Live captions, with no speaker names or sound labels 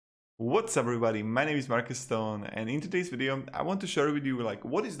What's up everybody, my name is Marcus Stone, and in today's video I want to share with you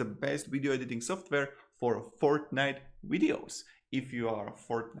what is the best video editing software for Fortnite videos. If you are a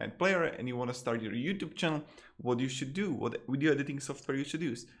Fortnite player and you want to start your YouTube channel, what you should do, what video editing software you should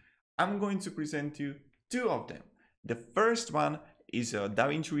use. I'm going to present you two of them. The first one is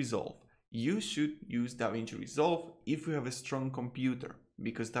DaVinci Resolve. You should use DaVinci Resolve if you have a strong computer,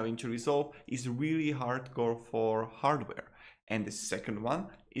 because DaVinci Resolve is really hardcore for hardware. And the second one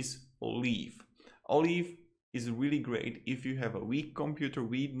is Olive. Olive is really great if you have a weak computer,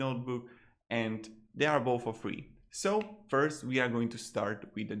 weak notebook, and they are both for free. So first we are going to start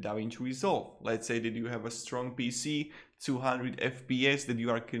with the DaVinci Resolve. Let's say that you have a strong PC, 200 FPS, that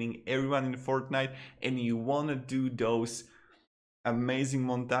you are killing everyone in Fortnite, and you want to do those amazing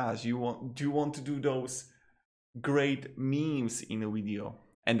montage. You want to do those great memes in a video,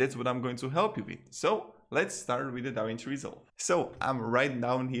 and that's what I'm going to help you with. So let's start with the DaVinci Resolve. So I'm right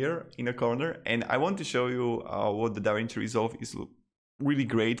down here in a corner, and I want to show you what the DaVinci Resolve is really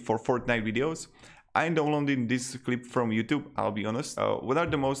great for Fortnite videos. I downloaded this clip from YouTube, I'll be honest. What are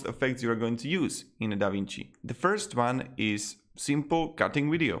the most effects you are going to use in a DaVinci? The first one is simple cutting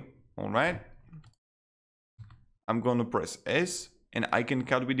video, all right? I'm gonna press S, and I can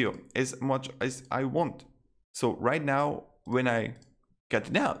cut video as much as I want. So right now, when I cut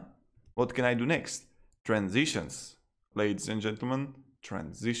it down, what can I do next? Transitions, ladies and gentlemen,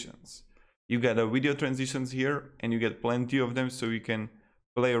 transitions. You get a video transitions here, and you get plenty of them, so you can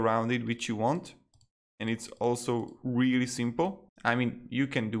play around it which you want. And it's also really simple. I mean, you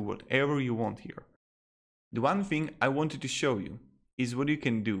can do whatever you want here. The one thing I wanted to show you is what you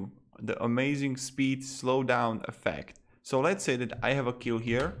can do, the amazing speed slow down effect. So let's say that I have a kill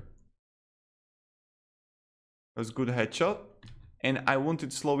here. That's a good headshot, and I want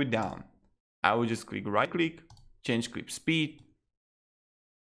to slow it down. I will just right click, change clip speed,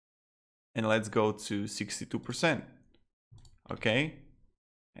 and let's go to 62%. Okay,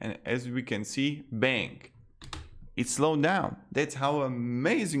 and as we can see, bang, it slowed down. That's how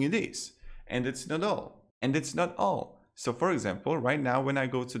amazing it is. And that's not all. So for example, right now when I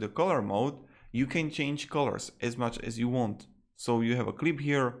go to the color mode, you can change colors as much as you want. So you have a clip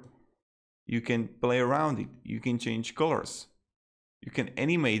here, you can play around it, you can change colors, you can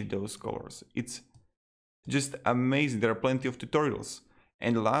animate those colors. It's just amazing. There are plenty of tutorials.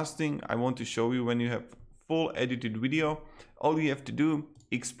 And the last thing I want to show you, when you have full edited video, all you have to do,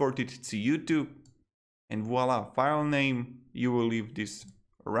 export it to YouTube, and voila, file name, you will leave this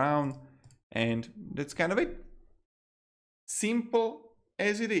around, and that's kind of it. Simple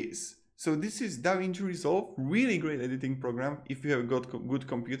as it is. So this is DaVinci Resolve, really great editing program if you have got a good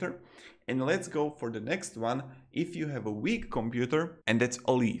computer. And let's go for the next one if you have a weak computer, and that's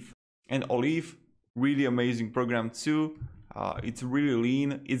Olive. And Olive, really amazing program too. It's really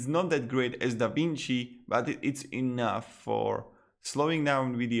lean. It's not that great as DaVinci, but it's enough for slowing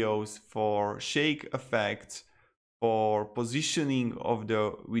down videos, for shake effects, for positioning of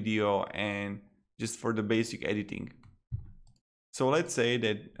the video, and just for the basic editing. So let's say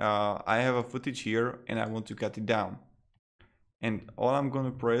that I have a footage here and I want to cut it down. And all I'm gonna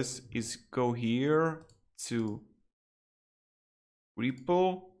press is go here to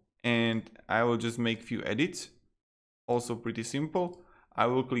ripple, and I will just make few edits. Also pretty simple. I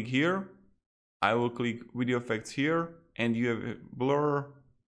will click here, I will click video effects here, and you have blur,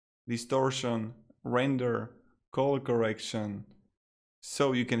 distortion, render, color correction.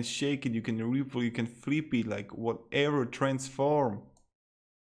 So you can shake it, you can ripple, you can flip it, like whatever, transform.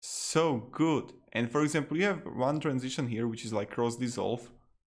 So good. And for example, you have one transition here which is like cross dissolve,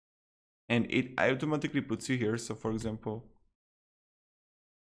 and it automatically puts you here. So for example,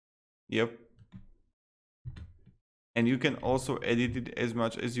 yep. And you can also edit it as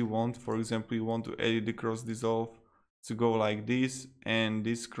much as you want. For example, you want to edit the cross dissolve to go like this, and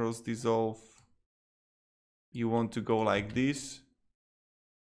this cross dissolve you want to go like this.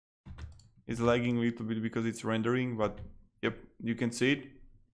 It's lagging a little bit because it's rendering, but yep, you can see it.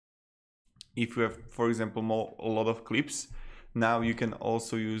 If you have, for example, a lot of clips, now you can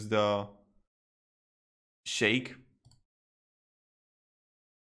also use the shake.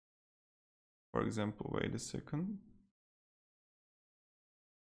 For example, wait a second.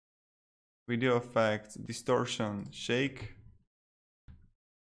 Video effects, distortion, shake.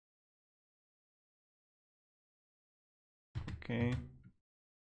 Okay.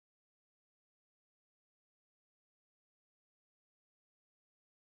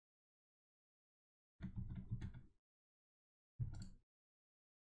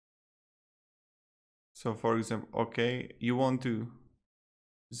 So for example, okay, you want to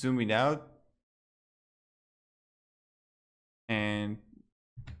zoom it out and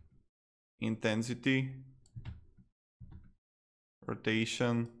intensity,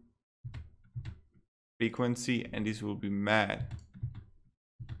 rotation, frequency, and this will be matte.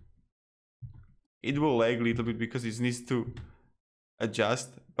 It will lag a little bit because it needs to adjust,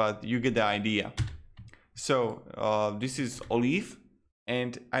 but you get the idea. So this is Olive,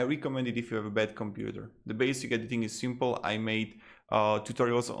 and I recommend it if you have a bad computer. The basic editing is simple. I made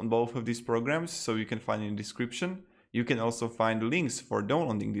tutorials on both of these programs, so you can find in the description. You can also find links for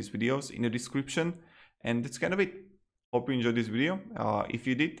downloading these videos in the description, and that's kind of it. Hope you enjoyed this video. If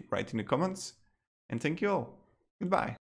you did, write in the comments, and thank you all. Goodbye.